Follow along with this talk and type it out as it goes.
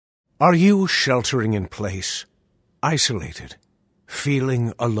Are you sheltering in place, isolated,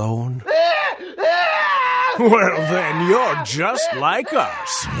 feeling alone? Well, then you're just like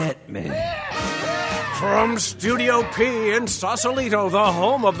us. Hit me. From Studio P in Sausalito, the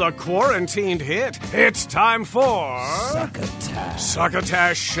home of the quarantined hit, it's time for...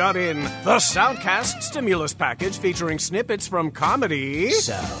 Succotash Shut-In, the Soundcast stimulus package featuring snippets from Comedy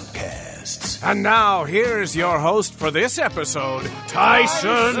Soundcasts. And now, here's your host for this episode,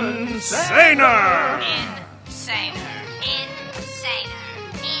 Tyson Saner.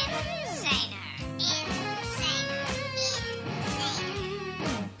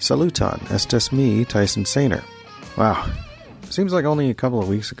 Saluton, Esta me, Tyson Saner. Wow. Seems like only a couple of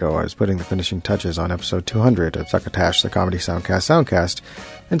weeks ago I was putting the finishing touches on episode 200 of Succotash, the Comedy Soundcast Soundcast,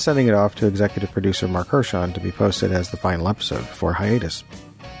 and sending it off to executive producer Marc Hershon to be posted as the final episode before hiatus.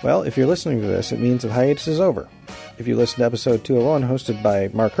 Well, if you're listening to this, it means that hiatus is over. If you listened to episode 201 hosted by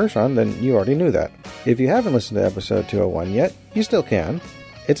Marc Hershon, then you already knew that. If you haven't listened to episode 201 yet, you still can.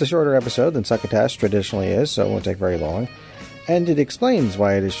 It's a shorter episode than Succotash traditionally is, so it won't take very long. And it explains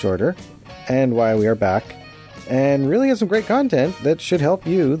why it is shorter, and why we are back, and really has some great content that should help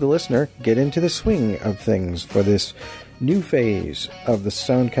you, the listener, get into the swing of things for this new phase of the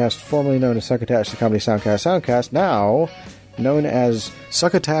Soundcast, formerly known as Succotash, the Comedy Soundcast Soundcast, now known as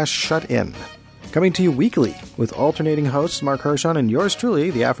Succotash Shut-In. Coming to you weekly, with alternating hosts Marc Hershon and yours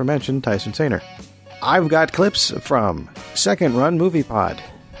truly, the aforementioned Tyson Saner. I've got clips from Second Run Movie Pod,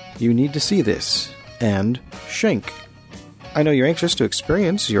 You Need to See This, and Shank. I know you're anxious to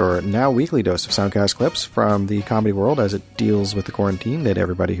experience your now weekly dose of Soundcast clips from the comedy world as it deals with the quarantine that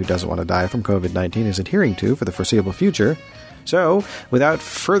everybody who doesn't want to die from COVID-19 is adhering to for the foreseeable future. So, without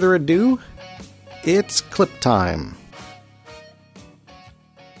further ado, it's clip time.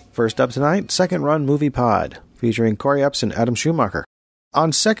 First up tonight, Second Run Movie Pod, featuring Corey Epps and Adam Schumacher.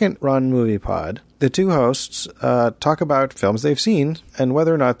 On Second Run Movie Pod, the two hosts talk about films they've seen and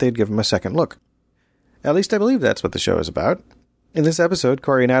whether or not they'd give them a second look. At least I believe that's what the show is about. In this episode,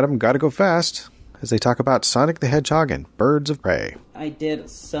 Corey and Adam gotta go fast as they talk about Sonic the Hedgehog and Birds of Prey. I did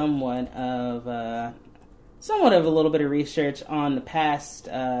somewhat of a little bit of research on the past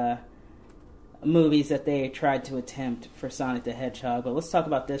movies that they tried to attempt for Sonic the Hedgehog, but let's talk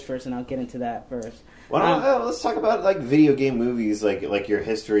about this first, and I'll get into that first. Well, let's talk about like video game movies, like your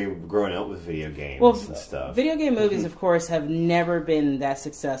history growing up with video games and stuff. Video game movies, of course, have never been that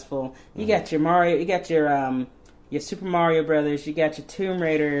successful. You got your Mario, you got your Super Mario Brothers, you got your Tomb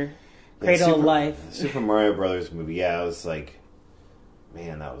Raider, Cradle of Life. Super Mario Brothers movie, yeah, it was like,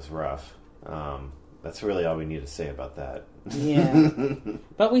 man, that was rough. That's really all we need to say about that. Yeah,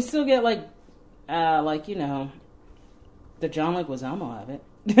 but we still get the John Leguizamo of it.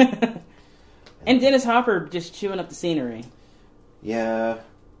 And Dennis Hopper just chewing up the scenery. Yeah,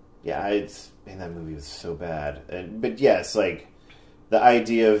 that movie was so bad. But yes, like the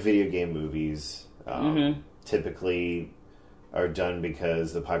idea of video game movies typically are done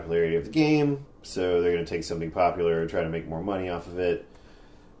because the popularity of the game. So they're going to take something popular and try to make more money off of it.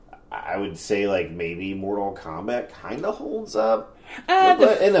 I would say like maybe Mortal Kombat kind of holds up.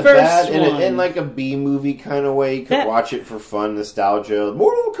 In like a B movie kind of way, you could watch it for fun, nostalgia.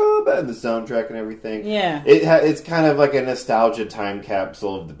 Mortal Kombat, the soundtrack and everything. Yeah, it's kind of like a nostalgia time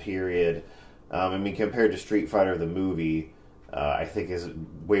capsule of the period. I mean, compared to Street Fighter the movie, I think is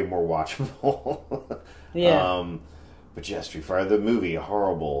way more watchable. Yeah, but yeah, Street Fighter the movie,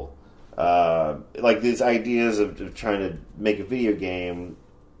 horrible. Like these ideas of trying to make a video game,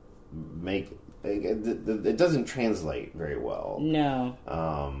 it doesn't translate very well. No.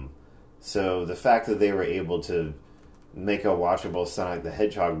 So the fact that they were able to make a watchable Sonic the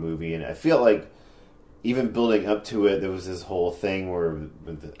Hedgehog movie, and I feel like even building up to it, there was this whole thing where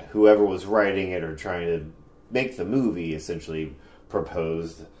whoever was writing it or trying to make the movie essentially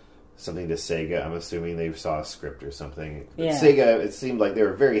proposed something to Sega. I'm assuming they saw a script or something. But yeah. Sega, it seemed like they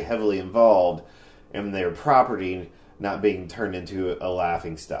were very heavily involved in their property not being turned into a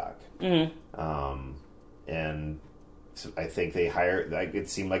laughingstock. Mm-hmm. And so I think it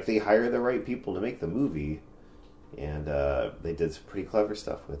seemed like they hired the right people to make the movie, and they did some pretty clever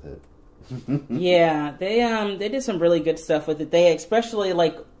stuff with it. Yeah, they did some really good stuff with it. They especially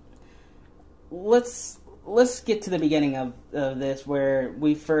let's get to the beginning of this, where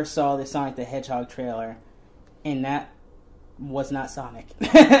we first saw the Sonic the Hedgehog trailer, and that was not Sonic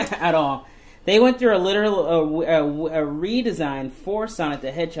at all. They went through a redesign for Sonic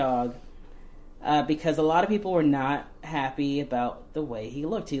the Hedgehog because a lot of people were not happy about the way he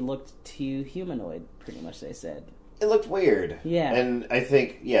looked. He looked too humanoid, pretty much, they said. it looked weird. Yeah. And I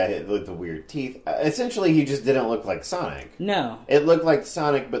think, it looked the weird teeth. Essentially, he just didn't look like Sonic. No. It looked like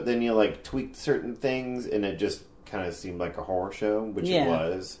Sonic, but then you, like, tweaked certain things, and it just kind of seemed like a horror show, which it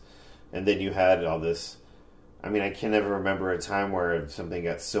was. And then you had all this... I mean, I can never remember a time where something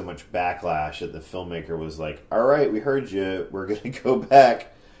got so much backlash that the filmmaker was like, all right, we heard you. We're going to go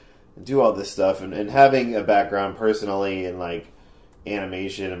back and do all this stuff. And having a background personally in, like,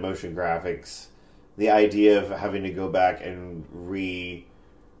 animation and motion graphics, the idea of having to go back and rebuild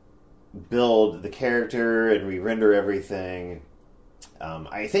the character and re-render everything,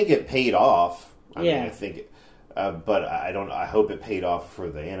 I think it paid off. I mean, I think... but I hope it paid off for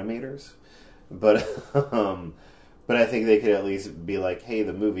the animators. But I think they could at least be like, hey,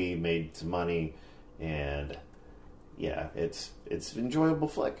 the movie made some money, and it's an enjoyable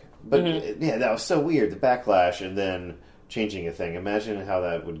flick. But that was so weird, the backlash, and then changing a thing. Imagine how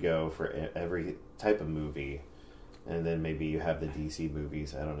that would go for every type of movie, and then maybe you have the DC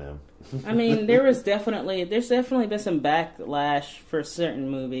movies. I don't know. I mean, there's definitely been some backlash for certain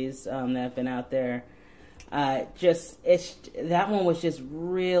movies that have been out there. That one was just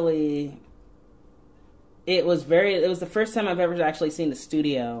really. It was the first time I've ever actually seen the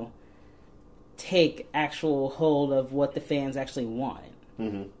studio take actual hold of what the fans actually wanted.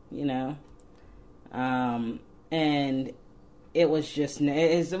 Mm-hmm. You know? And it was just,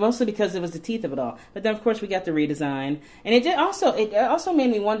 it's mostly because it was the teeth of it all. But then, of course, we got the redesign. And it also made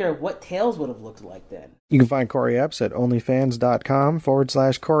me wonder what Tails would have looked like then. You can find Corey Epps at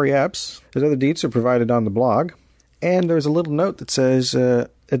onlyfans.com/Corey Epps. His other deets are provided on the blog. And there's a little note that says that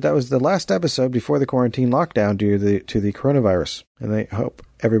was the last episode before the quarantine lockdown due to the coronavirus. And they hope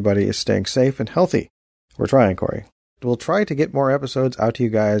everybody is staying safe and healthy. We're trying, Corey. We'll try to get more episodes out to you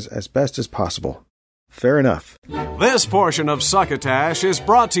guys as best as possible. Fair enough. This portion of Succotash is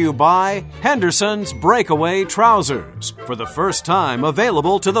brought to you by Henderson's Breakaway Trousers. For the first time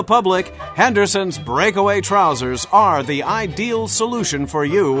available to the public, Henderson's Breakaway Trousers are the ideal solution for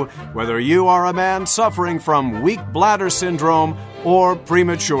you, whether you are a man suffering from weak bladder syndrome or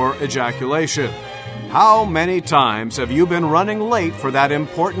premature ejaculation. How many times have you been running late for that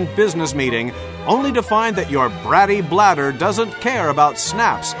important business meeting only to find that your bratty bladder doesn't care about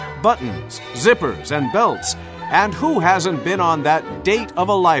snaps, buttons, zippers, and belts? And who hasn't been on that date of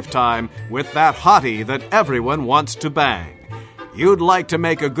a lifetime with that hottie that everyone wants to bang? You'd like to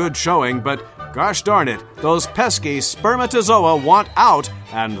make a good showing, but gosh darn it, those pesky spermatozoa want out,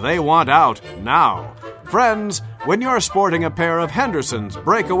 and they want out now. Friends, when you're sporting a pair of Henderson's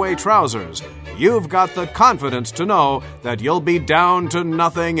Breakaway Trousers, you've got the confidence to know that you'll be down to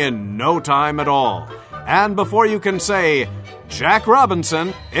nothing in no time at all. And before you can say, Jack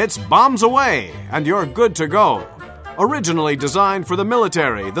Robinson, it's bombs away, and you're good to go. Originally designed for the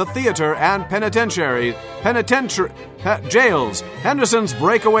military, the theater, and jails, Henderson's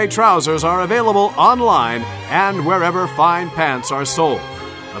Breakaway Trousers are available online and wherever fine pants are sold.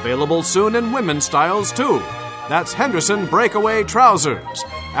 Available soon in women's styles, too. That's Henderson Breakaway Trousers.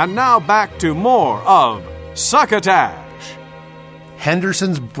 And now back to more of Succotash.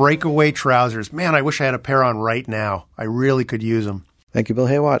 Henderson's Breakaway Trousers. Man, I wish I had a pair on right now. I really could use them. Thank you, Bill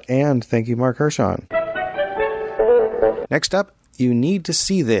Haywatt, and thank you, Marc Hershon. Next up, You Need to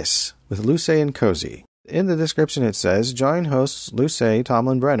See This with Luce and Cozy. In the description it says, join hosts Luce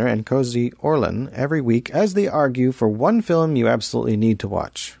Tomlin-Brenner and Cozy Orlin every week as they argue for one film you absolutely need to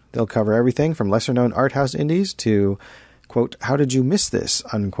watch. They'll cover everything from lesser-known art house indies to, quote, how did you miss this,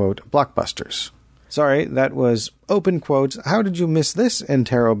 unquote, blockbusters. Sorry, that was open quotes, how did you miss this,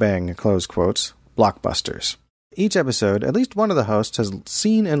 interrobang, close quotes, blockbusters. Each episode, at least one of the hosts has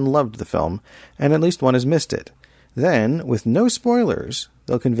seen and loved the film, and at least one has missed it. Then, with no spoilers,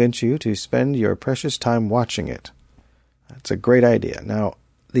 they'll convince you to spend your precious time watching it. That's a great idea. Now,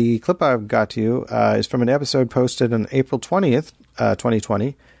 the clip I've got to you is from an episode posted on April 20th,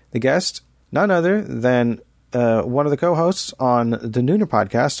 2020. The guest, none other than one of the co-hosts on the Nooner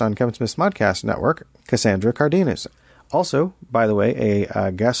podcast on Kevin Smith's Modcast Network, Cassandra Cardenas. Also, by the way,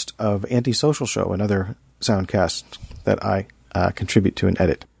 a guest of Antisocial Show, another soundcast that I contribute to and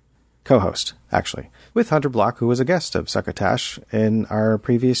edit. Co-host, actually, with Hunter Block, who was a guest of Succotash in our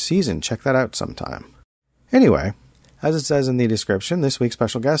previous season. Check that out sometime. Anyway, as it says in the description, this week's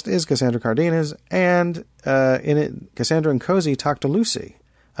special guest is Cassandra Cardenas, and in it, Cassandra and Cozy talk to Lucy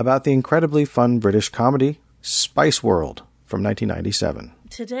about the incredibly fun British comedy Spice World from 1997.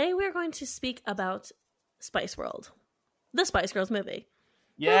 Today we're going to speak about Spice World, the Spice Girls movie.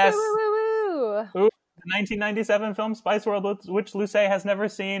 Yes. Woo, woo, woo, woo. The 1997 film Spice World, which Luce has never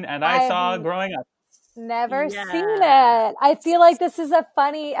seen, and I saw growing up. Never Yeah. seen it. I feel like this is a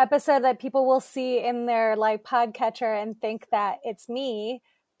funny episode that people will see in their like podcatcher and think that it's me.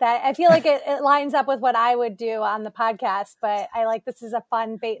 That I feel like it lines up with what I would do on the podcast, but I like this is a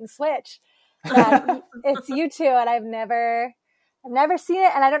fun bait and switch. That it's you two, and I've never seen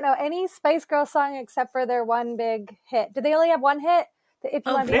it, and I don't know any Spice Girls song except for their one big hit. Did they only have one hit? If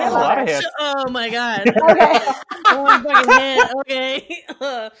you want to they be have my a lot of lover. hits. Oh my god. Okay. One fucking hit. Okay.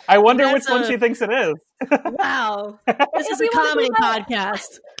 I wonder That's which one she thinks it is. Wow. This is If a you wanna comedy be my-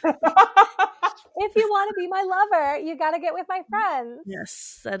 podcast. If you want to be my lover, you got to get with my friends.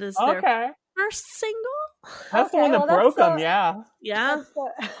 Yes, that is their Okay. first single. That's the Okay, one that well, that's broke them, so- yeah. Yeah. That's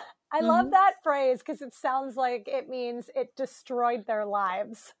the- I love that phrase because it sounds like it means it destroyed their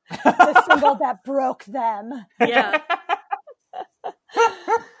lives. The single that broke them. Yeah.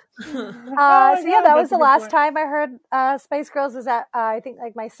 So yeah, that was that's a the good last point. time I heard Spice Girls. Was at I think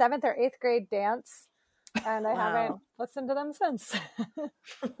like my 7th or 8th grade dance, and I haven't listened to them since.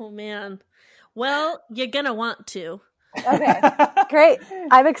 Oh man. Well, you're gonna want to. Okay, great.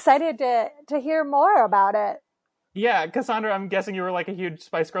 I'm excited to hear more about it. Yeah, Cassandra, I'm guessing you were like a huge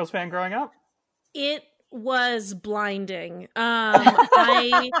Spice Girls fan growing up? It was blinding.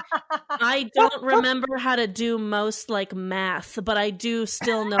 I don't remember how to do most like math, but I do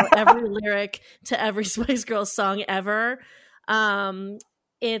still know every lyric to every Spice Girls song ever.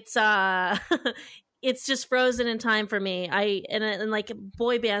 It's it's just frozen in time for me. And like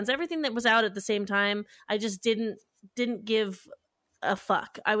boy bands, everything that was out at the same time, I just didn't give a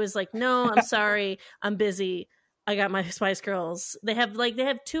fuck. I was like, no, I'm sorry, I'm busy. I got my Spice Girls. They have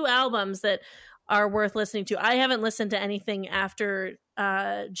 2 albums that are worth listening to. I haven't listened to anything after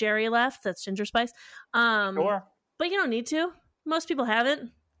Jerry left. That's Ginger Spice. Sure. But you don't need to. Most people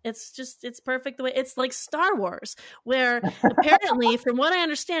haven't. It's perfect the way it's like Star Wars, where apparently, from what I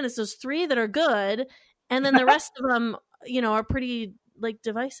understand, it's those 3 that are good, and then the rest of them, are pretty like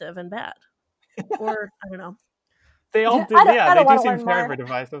divisive and bad. Or I don't know. They all do. I don't They do wanna seem learn more. very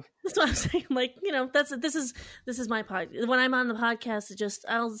divisive. That's what I'm saying. Like, this is my podcast. When I'm on the podcast,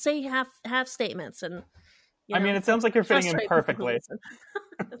 I'll say half statements, and I mean, it sounds like you're fitting in frustrate people who perfectly. listen.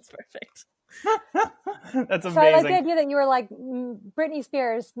 That's perfect. That's So I like the amazing. idea that you were like Britney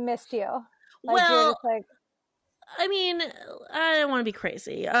Spears missed you. Like, you're Well, just like, I mean, I don't want to be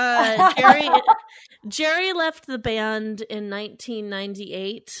crazy. Jerry left the band in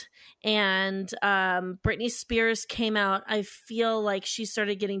 1998, and Britney Spears came out. I feel like she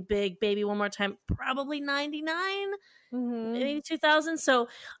started getting big, Baby One More Time, probably 99, maybe 2000. So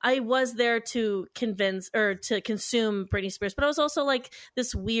I was there to consume Britney Spears, but I was also like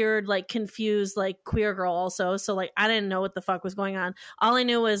this weird, like confused, like queer girl also. So like I didn't know what the fuck was going on. All I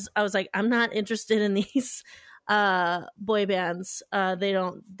knew was I was like, I'm not interested in these boy bands.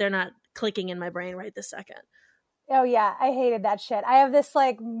 They're not clicking in my brain right this second. oh yeah, I hated that shit. I have this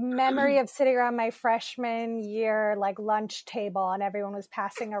like memory of sitting around my freshman year like lunch table, and everyone was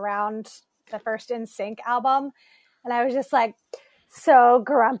passing around the first NSYNC album, and I was just like so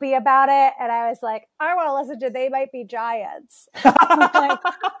grumpy about it, and I was like, I want to listen to They Might Be Giants. Like,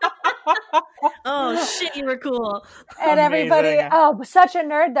 Oh shit, you were cool. and everybody, Amazing. such a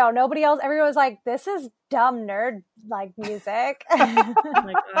nerd though. Nobody else, everyone was like, this is dumb nerd like music. Oh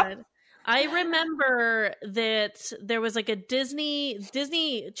my god. I remember that there was like a Disney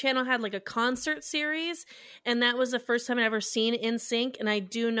Channel had like a concert series, and that was the first time I'd ever seen NSYNC. And I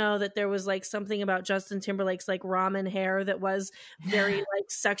do know that there was like something about Justin Timberlake's like ramen hair that was very like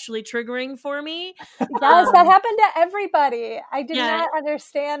sexually triggering for me. Yes, that happened to everybody. I did Yeah. not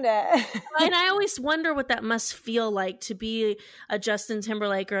understand it. And I always wonder what that must feel like to be a Justin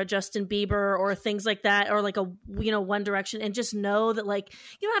Timberlake or a Justin Bieber or things like that, or like a One Direction, and just know that like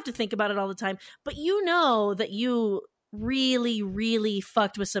you don't have to think about it all the time, but you know that you really, really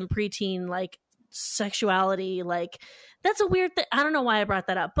fucked with some preteen like sexuality. Like that's a weird thing. I don't know why I brought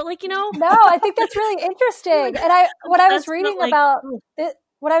that up, but like No, I think that's really interesting. And what I was That's reading not like-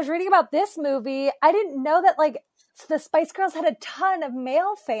 about this movie, I didn't know that like the Spice Girls had a ton of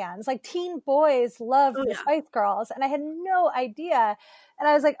male fans. Like teen boys loved the Spice Girls, and I had no idea. And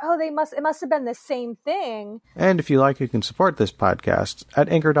I was like, oh, it must have been the same thing. And if you like, you can support this podcast at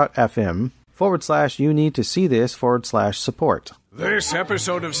anchor.fm/you need to see this /support. This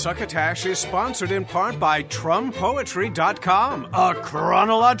episode of Succotash is sponsored in part by TrumPoetry.com, a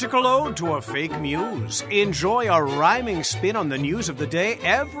chronological ode to a fake muse. Enjoy a rhyming spin on the news of the day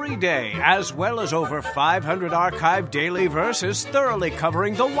every day, as well as over 500 archived daily verses thoroughly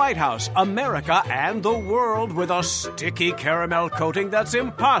covering the White House, America, and the world with a sticky caramel coating that's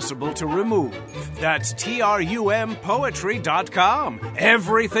impossible to remove. That's TRUMPoetry.com.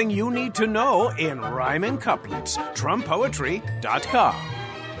 Everything you need to know in rhyming couplets. TrumPoetry.com.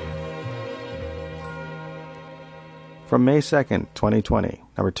 From May 2nd, 2020,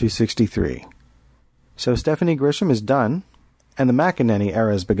 number 263. So Stephanie Grisham is done, and the McEnany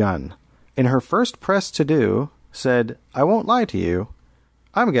era has begun. In her first press to-do, said, "I won't lie to you."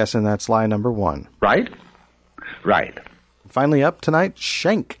 I'm guessing that's lie number 1. Right? Right. Finally up tonight,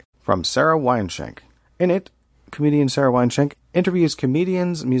 Shank, from Sarah Weinshank. In it, comedian Sarah Weinshank interviews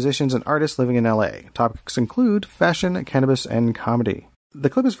comedians, musicians, and artists living in LA. Topics include fashion, cannabis, and comedy. The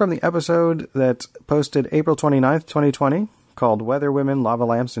clip is from the episode that posted April 29th, 2020, called Weather Women, Lava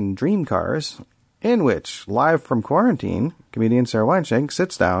Lamps, and Dream Cars, in which, live from quarantine, comedian Sarah Weinshank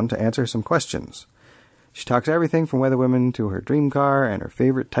sits down to answer some questions. She talks everything from weather women to her dream car and her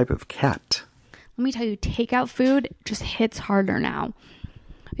favorite type of cat. Let me tell you, takeout food just hits harder now.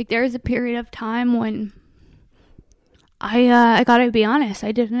 Like, there was a period of time when I gotta be honest,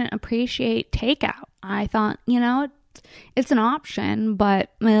 I didn't appreciate takeout. I thought, it's an option, but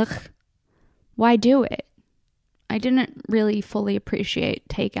why do it? I didn't really fully appreciate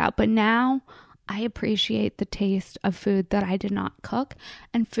takeout, but now I appreciate the taste of food that I did not cook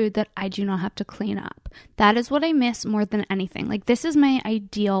and food that I do not have to clean up. That is what I miss more than anything. Like, this is my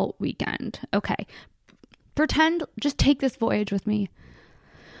ideal weekend. Okay, just take this voyage with me.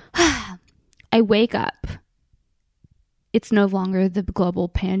 I wake up. It's no longer the global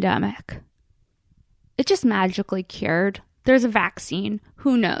pandemic. It just magically cured. There's a vaccine.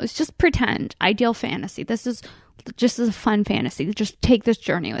 Who knows? Just pretend. Ideal fantasy. This is just a fun fantasy. Just take this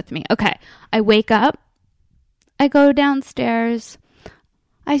journey with me. Okay. I wake up. I go downstairs.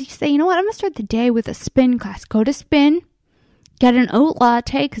 I say, you know what? I'm going to start the day with a spin class. Go to spin. Get an oat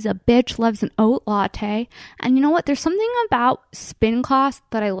latte because a bitch loves an oat latte. And you know what? There's something about spin class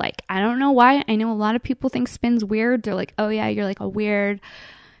that I like. I don't know why. I know a lot of people think spin's weird. They're like, oh yeah, you're like a weird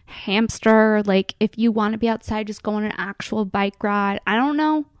hamster. Like, if you want to be outside, just go on an actual bike ride. I don't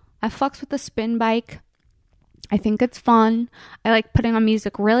know. I fucks with the spin bike. I think it's fun. I like putting on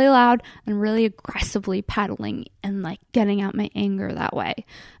music really loud and really aggressively pedaling and like getting out my anger that way.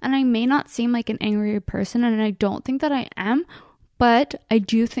 And I may not seem like an angry person, and I don't think that I am. But I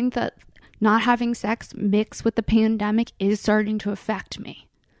do think that not having sex mixed with the pandemic is starting to affect me.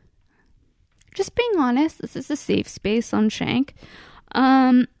 Just being honest, this is a safe space on Shank.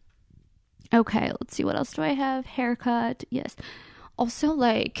 Okay, let's see. What else do I have? Haircut. Yes. Also,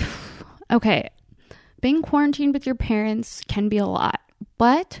 okay, being quarantined with your parents can be a lot.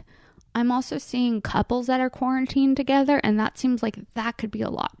 But I'm also seeing couples that are quarantined together, and that seems like that could be a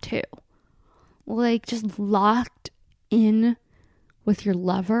lot too. Like, just locked in with your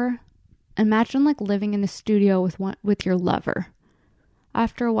lover. Imagine living in a studio with your lover.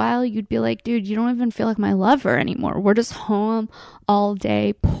 After a while, you'd be like, dude, you don't even feel like my lover anymore. We're just home all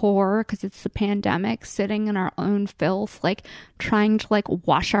day, poor, because it's the pandemic, sitting in our own filth, trying to,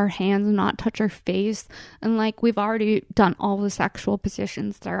 wash our hands and not touch our face. And, we've already done all the sexual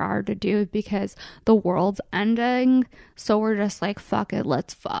positions there are to do because the world's ending. So we're just fuck it,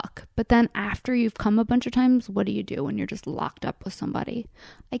 let's fuck. But then after you've come a bunch of times, what do you do when you're just locked up with somebody?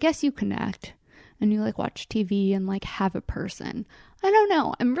 I guess you connect. And you watch TV and have a person. I don't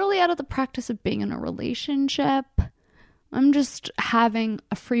know. I'm really out of the practice of being in a relationship. I'm just having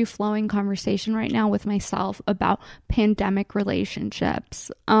a free-flowing conversation right now with myself about pandemic relationships.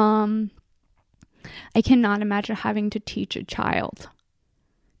 I cannot imagine having to teach a child.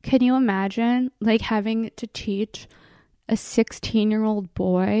 Can you imagine having to teach a 16-year-old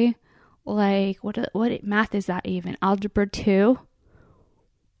boy what math is that even? Algebra 2?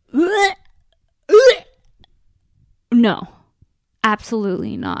 No,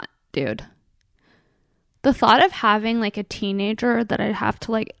 absolutely not, dude. The thought of having a teenager that I'd have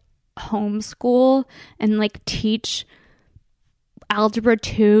to homeschool and teach algebra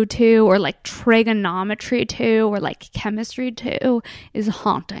 2 to, or trigonometry to, or chemistry to is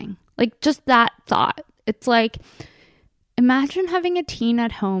haunting. Just that thought. It's imagine having a teen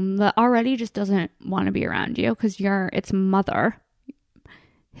at home that already just doesn't want to be around you because you're its mother,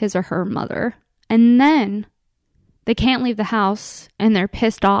 his or her mother. And then they can't leave the house and they're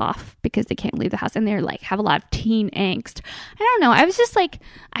pissed off because they can't leave the house and they're have a lot of teen angst. I don't know. I was just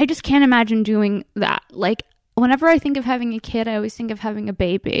I just can't imagine doing that. whenever I think of having a kid, I always think of having a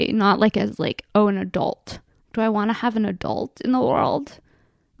baby, not like as like, oh, an adult. Do I want to have an adult in the world?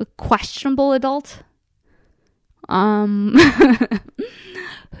 A questionable adult? Who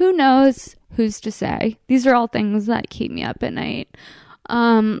knows? Who's to say? These are all things that keep me up at night.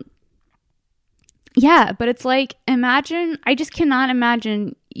 Yeah, but it's like, imagine, I just cannot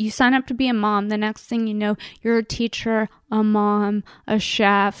imagine you sign up to be a mom. The next thing you know, you're a teacher, a mom, a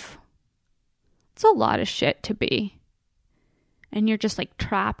chef. It's a lot of shit to be. And you're just like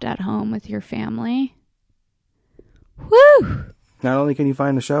trapped at home with your family. Woo! Not only can you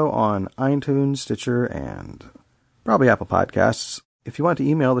find the show on iTunes, Stitcher, and probably Apple Podcasts, if you want to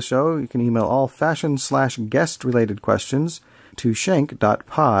email the show, you can email all fashion/guest related questions to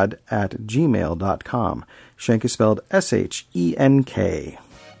shenk.pod@gmail.com. Shenk is spelled SHENK.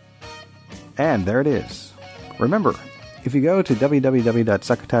 And there it is. Remember, if you go to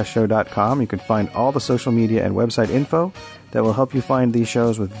www.succotashshow.com, you can find all the social media and website info that will help you find these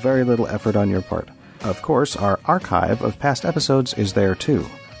shows with very little effort on your part. Of course, our archive of past episodes is there too.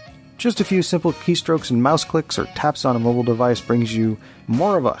 Just a few simple keystrokes and mouse clicks or taps on a mobile device brings you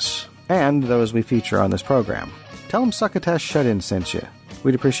more of us and those we feature on this program. Tell them Succotash Shut-In sent you.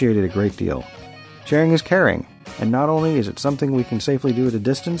 We'd appreciate it a great deal. Sharing is caring, and not only is it something we can safely do at a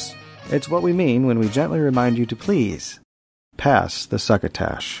distance, it's what we mean when we gently remind you to please pass the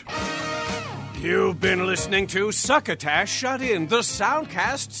succotash. You've been listening to Succotash Shut-In, the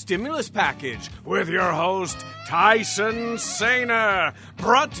Soundcast Stimulus Package, with your host, Tyson Saner.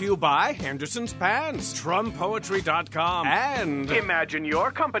 Brought to you by Henderson's Pants, TrumPoetry.com, and Imagine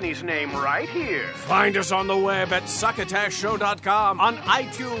your company's name right here. find us on the web at SuccotashShow.com, on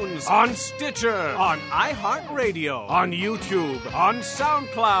iTunes, on Stitcher, on iHeartRadio, on YouTube, on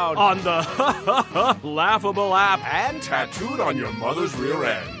SoundCloud, on the Laughable app, and tattooed on your mother's rear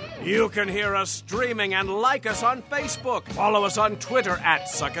end. You can hear us streaming and like us on Facebook. Follow us on Twitter at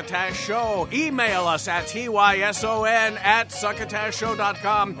Succotash Show. Email us at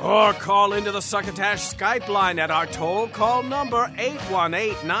tyson@succotashshow.com or call into the Succotash Skype line at our toll call number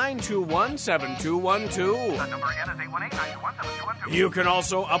 818-921-7212. The number again is 818-921-7212. You can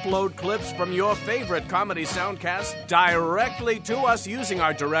also upload clips from your favorite Comedy Soundcast directly to us using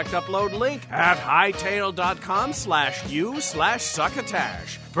our direct upload link at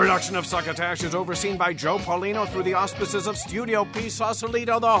hightail.com/u/succotash. Production of Succotash is overseen by Joe Paulino through the auspices of Studio P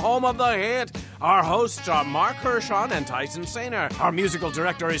Sausalito, the home of the hit. Our hosts are Marc Hershon and Tyson Saner. Our musical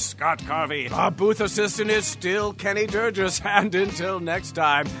director is Scott Carvey. Our booth assistant is still Kenny Durgis. And until next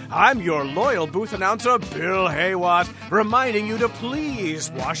time, I'm your loyal booth announcer, Bill Haywatt, reminding you to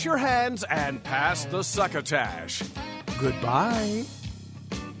please wash your hands and pass the succotash. Goodbye.